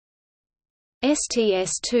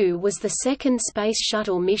STS-2 was the second Space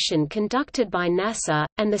Shuttle mission conducted by NASA,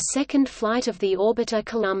 and the second flight of the orbiter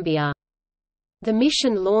Columbia. The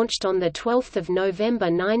mission launched on 12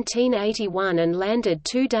 November 1981 and landed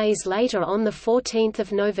 2 days later on 14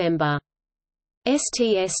 November.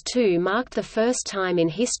 STS-2 marked the first time in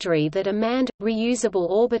history that a manned, reusable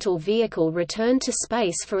orbital vehicle returned to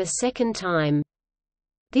space for a second time.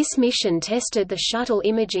 This mission tested the shuttle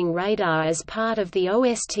imaging radar as part of the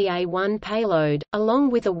OSTA-1 payload, along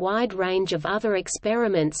with a wide range of other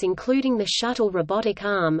experiments including the shuttle robotic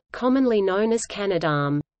arm, commonly known as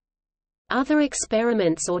Canadarm. Other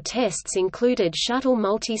experiments or tests included shuttle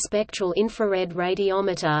multispectral infrared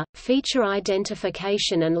radiometer, feature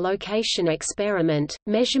identification and location experiment,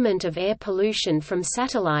 measurement of air pollution from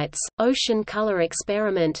satellites, ocean color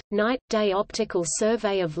experiment, night-day optical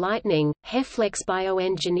survey of lightning, HEFLEX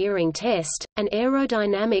bioengineering test, and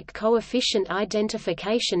aerodynamic coefficient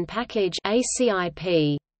identification package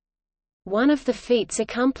 (ACIP). One of the feats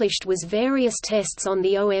accomplished was various tests on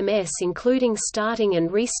the OMS including starting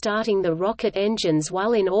and restarting the rocket engines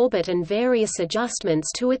while in orbit and various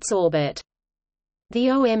adjustments to its orbit. The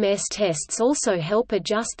OMS tests also help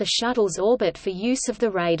adjust the shuttle's orbit for use of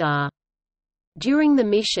the radar. During the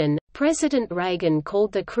mission, President Reagan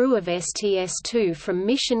called the crew of STS-2 from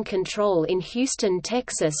Mission Control in Houston,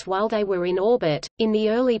 Texas while they were in orbit. In the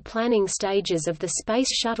early planning stages of the Space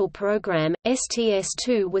Shuttle program,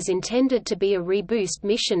 STS-2 was intended to be a reboost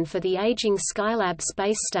mission for the aging Skylab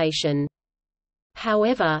space station.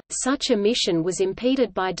 However, such a mission was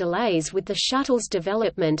impeded by delays with the shuttle's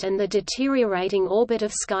development and the deteriorating orbit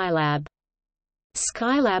of Skylab.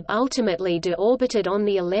 Skylab ultimately deorbited on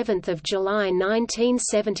the 11th of July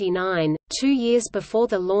 1979, 2 years before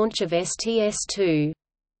the launch of STS-2.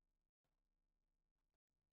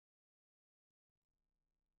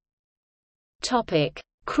 Topic: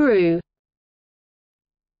 Crew.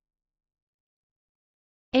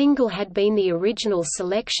 Engel had been the original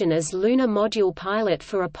selection as lunar module pilot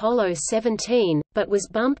for Apollo 17, but was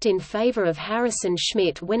bumped in favor of Harrison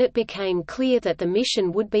Schmitt when it became clear that the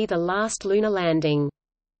mission would be the last lunar landing.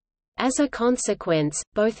 As a consequence,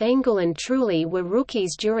 both Engel and Trulli were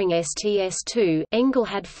rookies during STS-2. Engel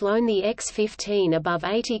had flown the X-15 above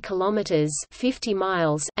 80 kilometers (50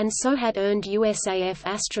 miles) and so had earned USAF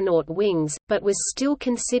astronaut wings, but was still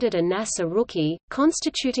considered a NASA rookie,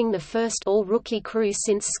 constituting the first all-rookie crew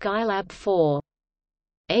since Skylab 4.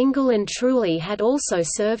 Engel and Trulli had also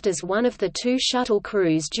served as one of the 2 shuttle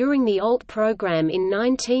crews during the ALT program in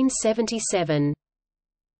 1977.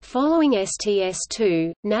 Following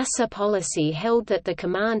STS-2, NASA policy held that the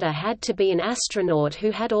commander had to be an astronaut who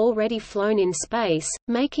had already flown in space,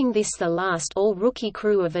 making this the last all-rookie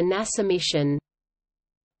crew of a NASA mission.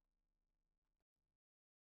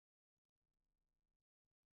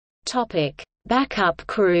 Topic: Backup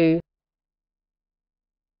crew.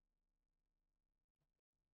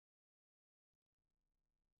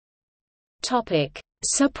 Topic: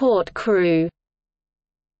 Support crew.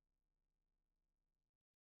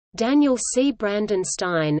 Daniel C.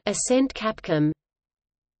 Brandenstein, Ascent Capcom;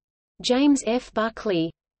 James F.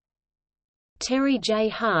 Buckley, Terry J.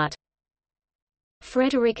 Hart,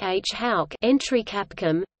 Frederick H. Houck, Entry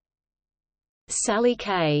Capcom; Sally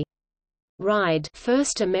K. Ride,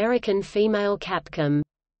 first American female Capcom.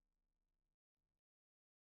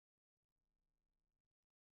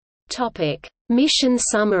 Topic: Mission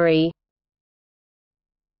summary.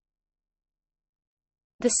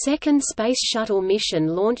 The second Space Shuttle mission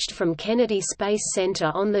launched from Kennedy Space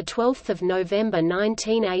Center on 12 November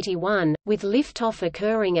 1981, with liftoff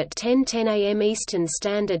occurring at 10:10 a.m. Eastern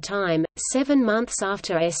Standard Time, 7 months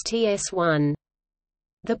after STS-1.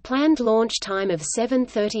 The planned launch time of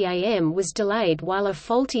 7:30 a.m. was delayed while a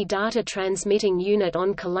faulty data transmitting unit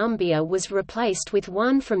on Columbia was replaced with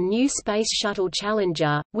one from New Space Shuttle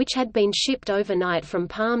Challenger, which had been shipped overnight from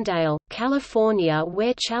Palmdale, California,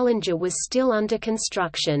 where Challenger was still under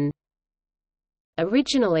construction.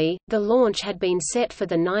 Originally, the launch had been set for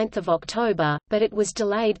 9 October, but it was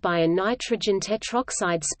delayed by a nitrogen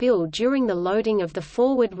tetroxide spill during the loading of the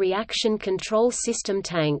forward reaction control system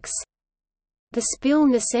tanks. The spill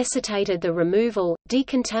necessitated the removal,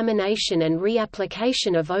 decontamination and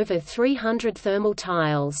reapplication of over 300 thermal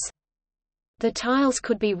tiles. The tiles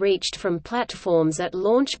could be reached from platforms at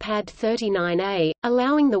Launch Pad 39A,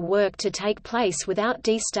 allowing the work to take place without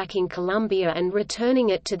destacking Columbia and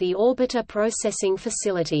returning it to the orbiter processing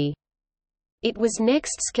facility. It was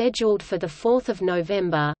next scheduled for 4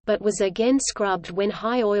 November, but was again scrubbed when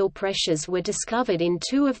high oil pressures were discovered in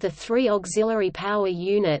 2 of the 3 auxiliary power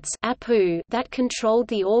units that controlled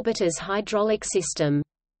the orbiter's hydraulic system.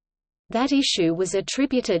 That issue was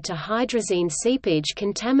attributed to hydrazine seepage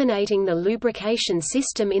contaminating the lubrication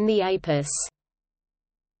system in the apus.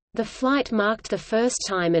 The flight marked the first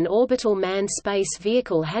time an orbital manned space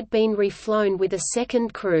vehicle had been reflown with a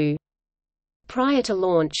second crew. Prior to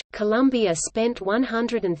launch, Columbia spent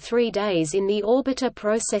 103 days in the orbiter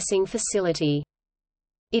processing facility.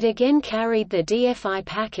 It again carried the DFI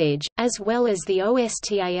package, as well as the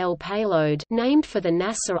OSTAL payload, named for the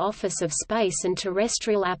NASA Office of Space and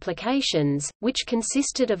Terrestrial Applications, which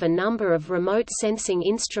consisted of a number of remote sensing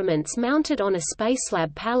instruments mounted on a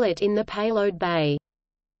Spacelab pallet in the payload bay.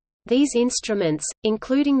 These instruments,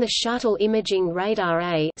 including the Shuttle Imaging Radar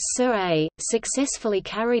A, successfully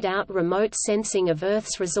carried out remote sensing of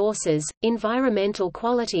Earth's resources, environmental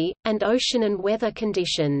quality, and ocean and weather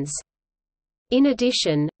conditions. In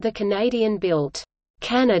addition, the Canadian-built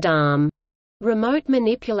Canadarm Remote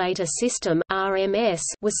Manipulator System (RMS)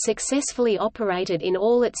 was successfully operated in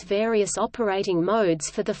all its various operating modes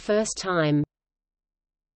for the first time.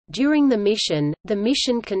 During the mission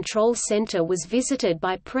Control Center was visited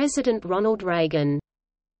by President Ronald Reagan.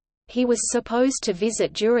 He was supposed to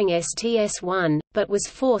visit during STS-1, but was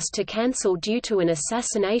forced to cancel due to an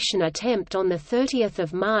assassination attempt on 30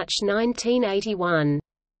 March 1981.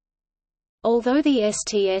 Although the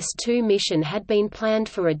STS-2 mission had been planned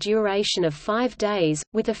for a duration of 5 days,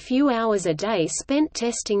 with a few hours a day spent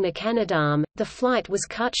testing the Canadarm, the flight was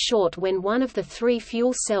cut short when one of the 3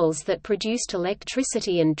 fuel cells that produced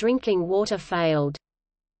electricity and drinking water failed.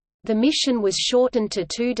 The mission was shortened to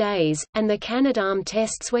 2 days, and the Canadarm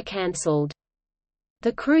tests were cancelled.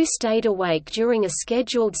 The crew stayed awake during a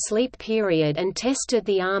scheduled sleep period and tested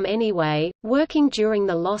the arm anyway, working during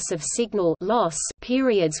the loss of signal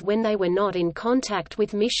periods when they were not in contact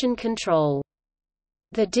with mission control.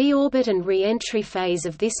 The deorbit and re-entry phase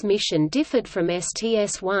of this mission differed from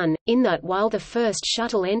STS-1, in that while the first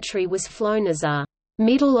shuttle entry was flown as a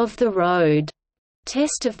middle-of-the-road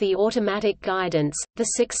test of the automatic guidance, the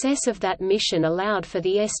success of that mission allowed for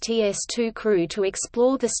the STS-2 crew to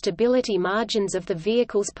explore the stability margins of the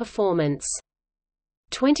vehicle's performance.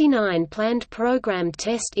 29 planned programmed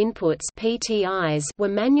test inputs (PTIs) were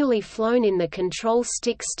manually flown in the control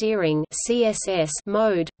stick steering (CSS)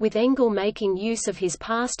 mode, with Engel making use of his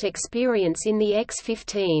past experience in the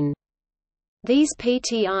X-15. These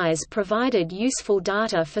PTIs provided useful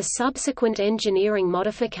data for subsequent engineering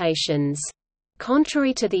modifications.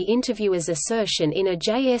 Contrary to the interviewer's assertion in a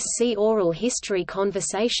JSC oral history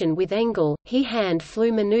conversation with Engel, he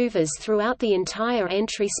hand-flew maneuvers throughout the entire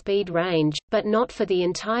entry speed range, but not for the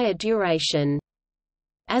entire duration.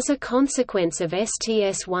 As a consequence of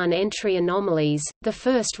STS-1 entry anomalies, the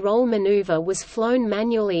first roll maneuver was flown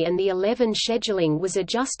manually and the 11 scheduling was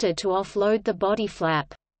adjusted to offload the body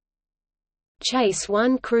flap. Chase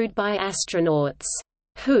 1 crewed by astronauts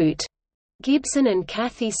Hoot Gibson and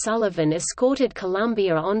Kathy Sullivan escorted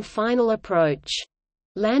Columbia on final approach.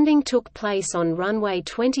 Landing took place on runway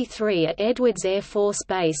 23 at Edwards Air Force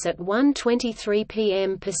Base at 1:23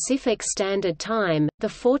 p.m. Pacific Standard Time,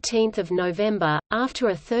 14 November, after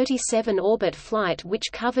a 37-orbit flight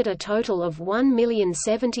which covered a total of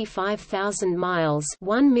 1,075,000 miles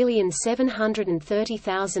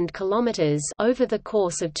 (1,730,000 kilometers) over the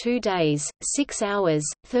course of 2 days, 6 hours,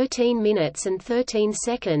 13 minutes and 13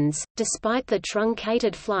 seconds. Despite the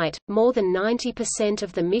truncated flight, more than 90%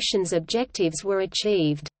 of the mission's objectives were achieved.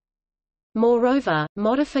 Moreover,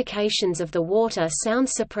 modifications of the water sound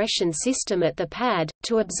suppression system at the pad,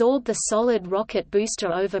 to absorb the solid rocket booster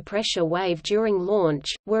overpressure wave during launch,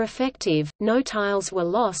 were effective. No tiles were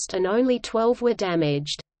lost and only 12 were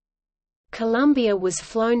damaged. Columbia was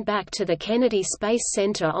flown back to the Kennedy Space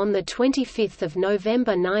Center on 25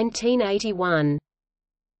 November 1981.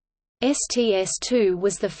 STS-2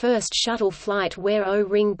 was the first shuttle flight where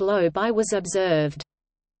O-ring blow-by was observed.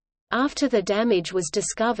 After the damage was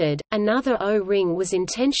discovered, another O-ring was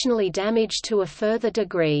intentionally damaged to a further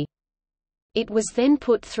degree. It was then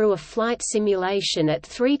put through a flight simulation at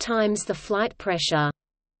 3 times the flight pressure.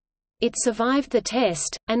 It survived the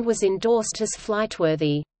test, and was endorsed as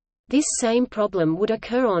flightworthy. This same problem would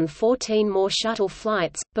occur on 14 more shuttle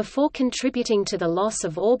flights, before contributing to the loss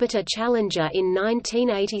of orbiter Challenger in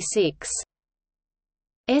 1986.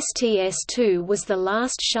 STS-2 was the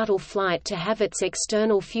last shuttle flight to have its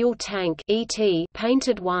external fuel tank (ET)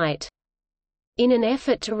 painted white. In an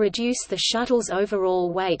effort to reduce the shuttle's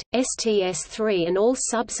overall weight, STS-3 and all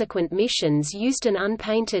subsequent missions used an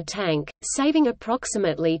unpainted tank, saving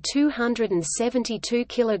approximately 272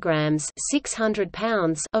 kilograms (600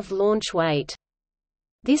 pounds) of launch weight.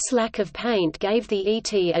 This lack of paint gave the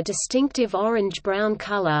ET a distinctive orange-brown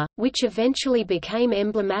color, which eventually became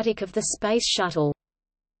emblematic of the Space Shuttle.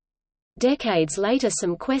 Decades later,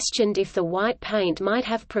 some questioned if the white paint might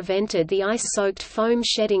have prevented the ice-soaked foam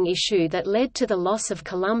shedding issue that led to the loss of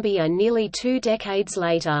Columbia nearly 2 decades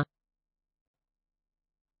later.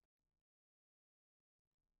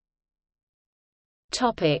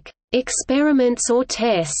 Topic: Experiments or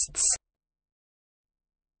tests.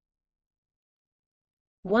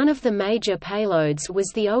 One of the major payloads was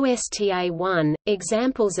the OSTA-1.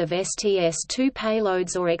 Examples of STS-2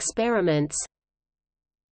 payloads or experiments: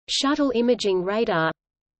 Shuttle Imaging Radar,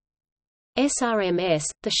 SRMS,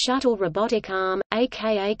 the Shuttle Robotic Arm,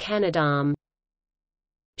 aka Canadarm,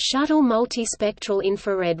 Shuttle Multispectral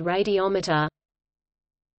Infrared Radiometer,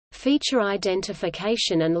 Feature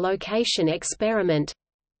Identification and Location Experiment,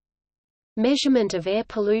 Measurement of air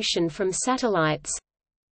pollution from satellites,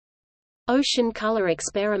 Ocean Color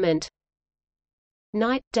Experiment,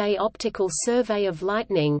 Night-Day Optical Survey of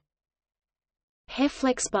Lightning,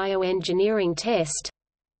 Heflex Bioengineering Test,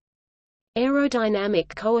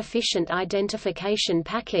 Aerodynamic Coefficient Identification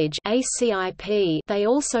Package (ACIP). They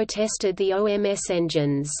also tested the OMS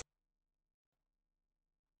engines.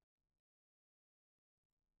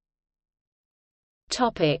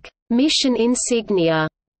 Topic: Mission insignia.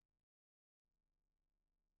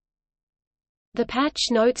 The patch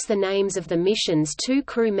notes the names of the mission's 2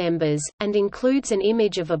 crew members, and includes an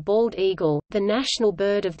image of a bald eagle, the national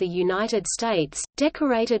bird of the United States,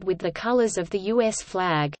 decorated with the colors of the U.S.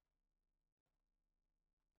 flag.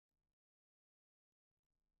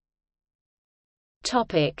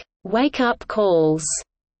 Wake-up calls.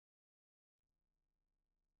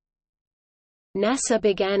 NASA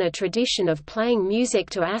began a tradition of playing music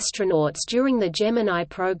to astronauts during the Gemini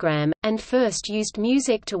program, and first used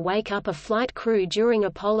music to wake up a flight crew during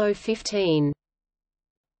Apollo 15.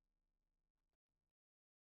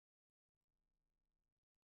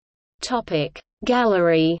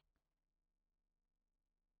 Gallery.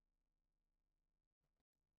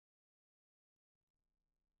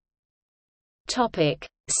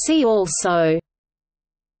 See also: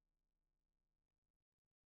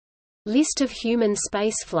 List of human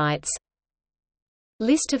spaceflights,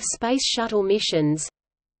 List of Space Shuttle missions,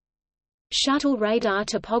 Shuttle Radar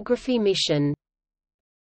Topography Mission.